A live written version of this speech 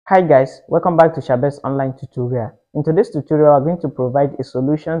Hi guys, welcome back to s.a.t online tutorial. In today's tutorial, I'm going to provide a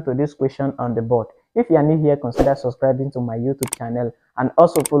solution to this question on the board. If you are new here, consider subscribing to my YouTube channel and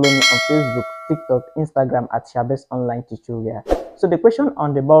also follow me on Facebook, TikTok, Instagram at s.a.t online tutorial. So the question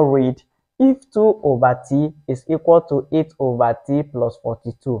on the board reads, if 2 over t is equal to 8 over t plus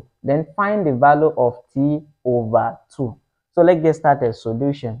 42, then find the value of t over 2. So let's get started.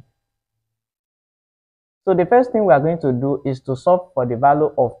 Solution. So the first thing we are going to do is to solve for the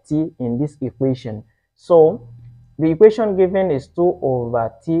value of t in this equation. So the equation given is 2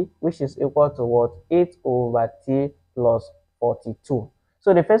 over t, which is equal to what? 8 over t plus 42.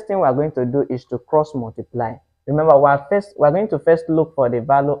 So the first thing we are going to do is to cross multiply. Remember, we are going to first look for the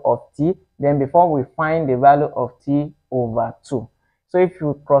value of t, then before we find the value of t over 2. So if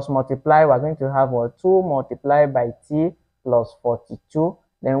you cross multiply, we are going to have 2 multiplied by t plus 42,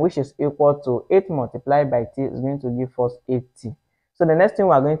 then which is equal to 8 multiplied by t is going to give us 80. So the next thing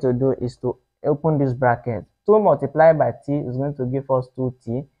we are going to do is to open this bracket. 2 multiplied by t is going to give us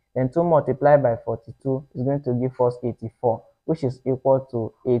 2t, then 2 multiplied by 42 is going to give us 84, which is equal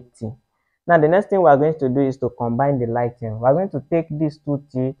to 80. Now the next thing we are going to do is to combine the like term. We are going to take this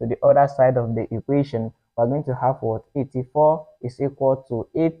 2t to the other side of the equation. We are going to have what? 84 is equal to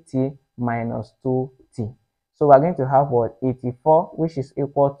 8t minus 2t. So we're going to have what? 84, which is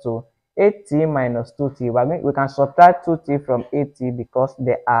equal to 8t minus 2t. We can subtract 2t from 8t because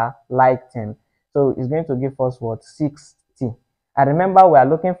they are like terms. So it's going to give us what? 6t. And remember, we are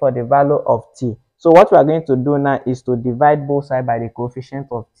looking for the value of t. So what we are going to do now is to divide both sides by the coefficient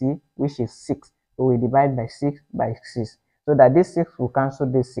of t, which is 6. So we divide by 6 by 6. So that this 6 will cancel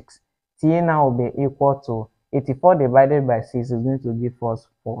this 6. T now will be equal to 84 divided by 6 is going to give us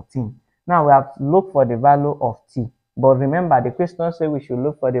 14. Now we have to look for the value of t. But remember, the question says we should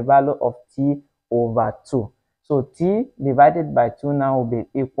look for the value of t over 2. So t divided by 2 now will be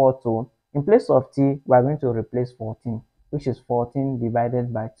equal to, in place of t, we are going to replace 14, which is 14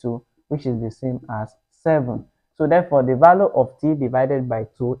 divided by 2, which is the same as 7. So therefore, the value of t divided by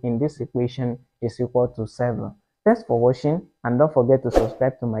 2 in this equation is equal to 7. Thanks for watching, and don't forget to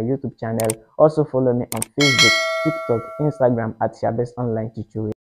subscribe to my YouTube channel. Also follow me on Facebook, TikTok, Instagram at s.a.t online tutorial.